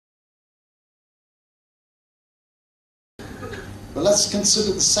But let's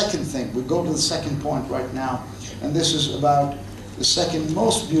consider the second thing. We go to the second point right now. And this is about the second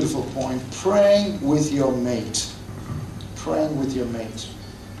most beautiful point, praying with your mate. Praying with your mate.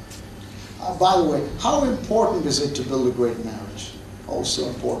 By the way, how important is it to build a great marriage? Oh, so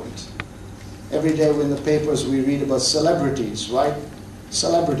important. Every day in the papers we read about celebrities, right?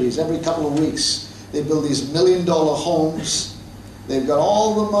 Celebrities, every couple of weeks. They build these $1 million homes. They've got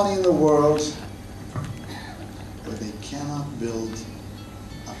all the money in the world, but they cannot build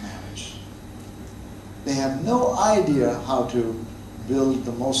a marriage. They have no idea how to build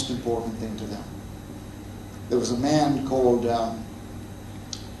the most important thing to them. There was a man called,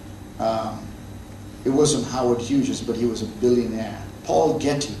 it wasn't Howard Hughes, but he was a billionaire. Paul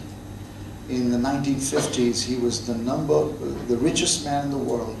Getty. In the 1950s, he was the richest man in the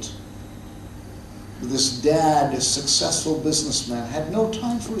world. This dad, a successful businessman, had no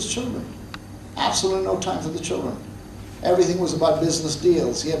time for his children. Absolutely no time for the children. Everything was about business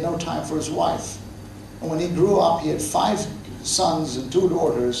deals. He had no time for his wife. And when he grew up, he had 5 sons and 2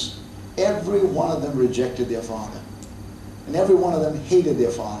 daughters. Every one of them rejected their father. And every one of them hated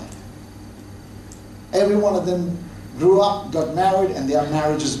their father. Every one of them grew up, got married, and their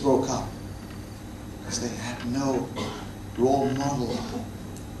marriages broke up. Because they had no role model.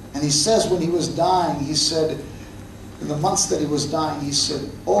 And he says when he was dying, he said, in the months that he was dying, he said,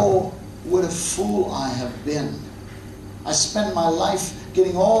 "Oh, what a fool I have been. I spent my life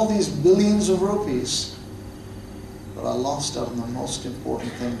getting all these billions of rupees, but I lost out on the most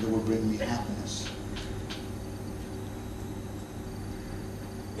important thing that would bring me happiness."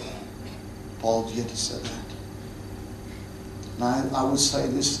 Paul Getty said that. And I would say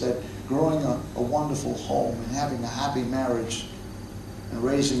this, that growing a wonderful home and having a happy marriage and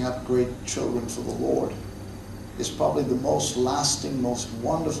raising up great children for the Lord is probably the most lasting, most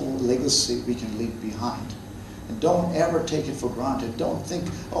wonderful legacy we can leave behind. And don't ever take it for granted. Don't think,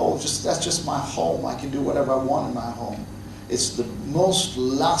 oh, that's just my home. I can do whatever I want in my home. It's the most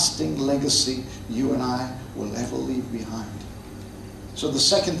lasting legacy you and I will ever leave behind. So the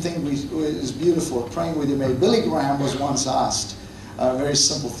second thing is beautiful, praying with your mate. Billy Graham was once asked a very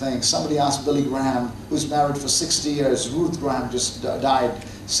simple thing. Somebody asked Billy Graham, who's married for 60 years. Ruth Graham just died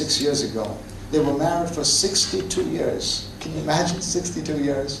 6 years ago. They were married for 62 years. Can you imagine 62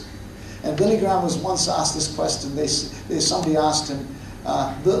 years? And Billy Graham was once asked this question. Somebody asked him,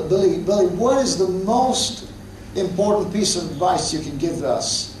 Billy, what is the most important piece of advice you can give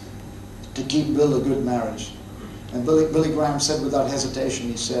us to build a good marriage? And Billy Graham said without hesitation,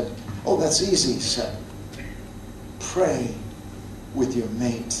 he said, "Oh, that's easy," he said. "Pray with your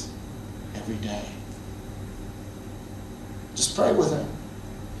mate every day. Just pray with her."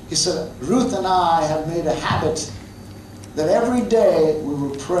 He said, "Ruth and I have made a habit that every day we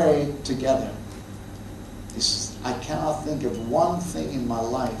will pray together." He says, "I cannot think of one thing in my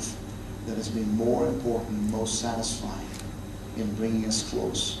life that has been more important and most satisfying in bringing us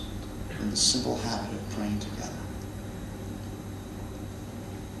close than the simple habit of praying together."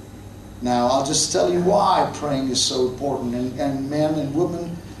 Now, I'll just tell you why praying is so important. And men and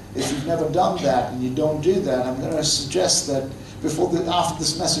women, if you've never done that and you don't do that, I'm going to suggest that after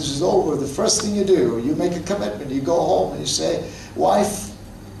this message is over, the first thing you do, you make a commitment. You go home and you say, "Wife,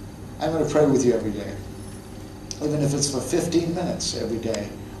 I'm going to pray with you every day. Even if it's for 15 minutes every day,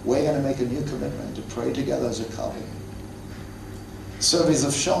 we're going to make a new commitment to pray together as a couple." Surveys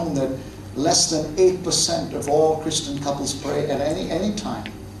have shown that less than 8% of all Christian couples pray at any time.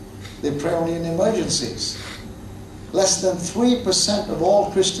 They pray only in emergencies. Less than 3% of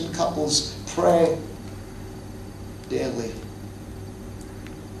all Christian couples pray daily.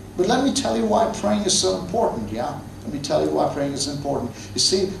 But let me tell you why praying is so important, yeah? Let me tell you why praying is important. You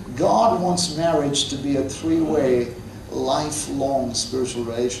see, God wants marriage to be a 3-way, lifelong spiritual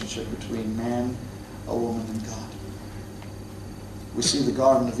relationship between man, a woman, and God. We see the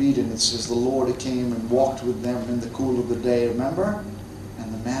Garden of Eden. It says the Lord came and walked with them in the cool of the day, remember?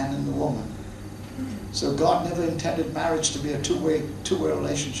 And the man and the woman. So God never intended marriage to be a two-way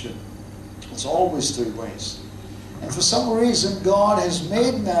relationship. It's always 3 ways. And for some reason, God has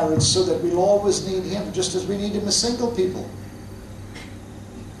made marriage so that we'll always need Him, just as we need Him as single people.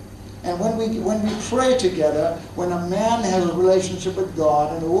 And when we pray together, when a man has a relationship with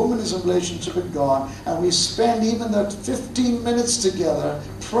God and a woman has a relationship with God, and we spend even the 15 minutes together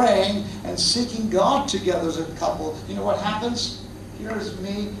praying and seeking God together as a couple, you know what happens? Here's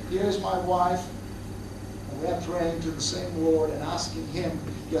me, here's my wife, and we're praying to the same Lord and asking Him,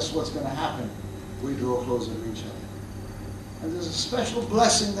 guess what's going to happen? We draw closer to each other. And there's a special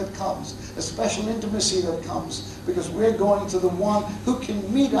blessing that comes, a special intimacy that comes, because we're going to the one who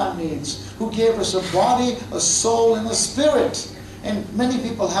can meet our needs, who gave us a body, a soul, and a spirit. And many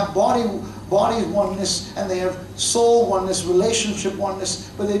people have body oneness, and they have soul oneness, relationship oneness,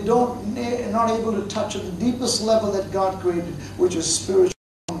 but they're not able to touch at the deepest level that God created, which is spiritual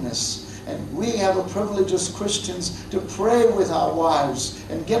oneness. And we have a privilege as Christians to pray with our wives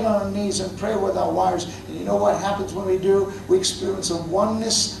and get on our knees and pray with our wives. And you know what happens when we do? We experience a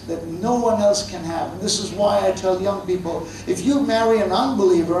oneness that no one else can have. And this is why I tell young people, if you marry an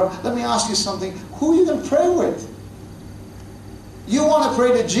unbeliever, let me ask you something, who are you going to pray with? You want to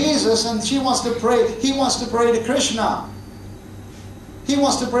pray to Jesus, and he wants to pray to Krishna. He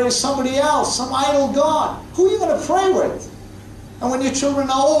wants to pray to somebody else, some idol god. Who are you going to pray with? And when your children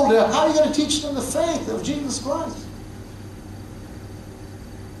are older, how are you going to teach them the faith of Jesus Christ?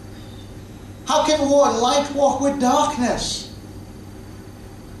 How can light walk with darkness?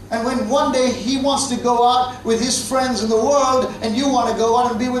 And when one day he wants to go out with his friends in the world, and you want to go out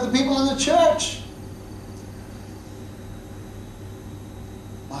and be with the people in the church.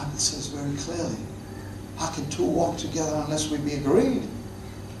 The Bible says very clearly, how can two walk together unless we be agreed?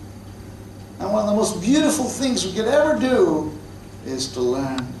 And one of the most beautiful things we could ever do is to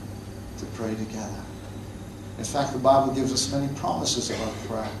learn to pray together. In fact, the Bible gives us many promises about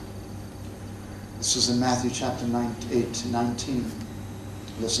prayer. This is in Matthew chapter 19,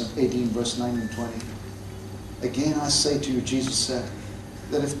 listen, 18, verse 9 and 20. Again I say to you, Jesus said,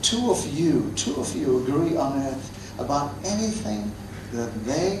 that if two of you agree on earth about anything that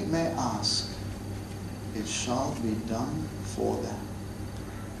they may ask, it shall be done for them.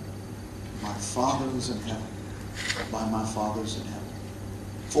 My Father is in heaven, by my Father is in heaven.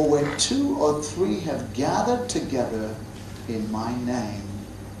 For where 2 or 3 have gathered together in my name,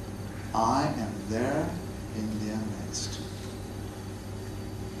 I am there in their midst.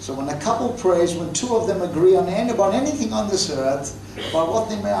 So when a couple prays, when 2 of them agree on about anything on this earth, about what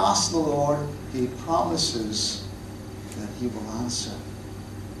they may ask the Lord, he promises that he will answer.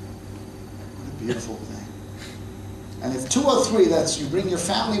 What a beautiful thing. And if 2 or 3, that's you bring your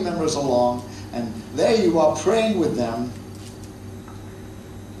family members along, and there you are praying with them,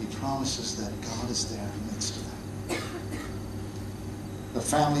 he promises that God is there in the midst of them. The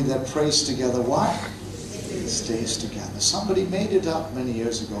family that prays together, what? Stays together. Somebody made it up many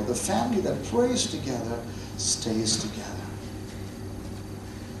years ago. The family that prays together stays together.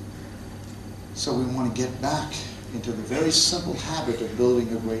 So we want to get back into the very simple habit of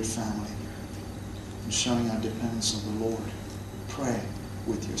building a great family and showing our dependence on the Lord. Pray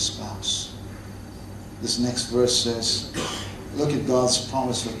with your spouse. This next verse says, look at God's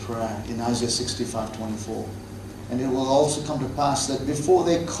promise of prayer in Isaiah 65:24. And it will also come to pass that before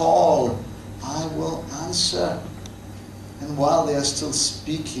they call, I will answer. And while they are still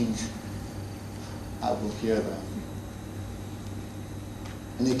speaking, I will hear them.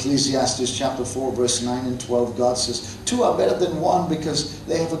 In Ecclesiastes chapter 4, verse 9 and 12, God says, 2 are better than 1 because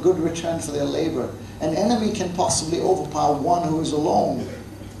they have a good return for their labor. An enemy can possibly overpower 1 who is alone.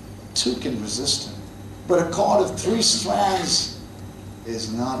 2 can resist him. But a cord of 3 strands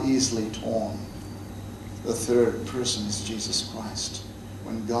is not easily torn. The third person is Jesus Christ.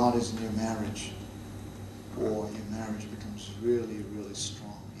 When God is in your marriage, boy, your marriage becomes really, really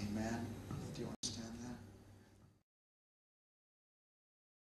strong. Amen.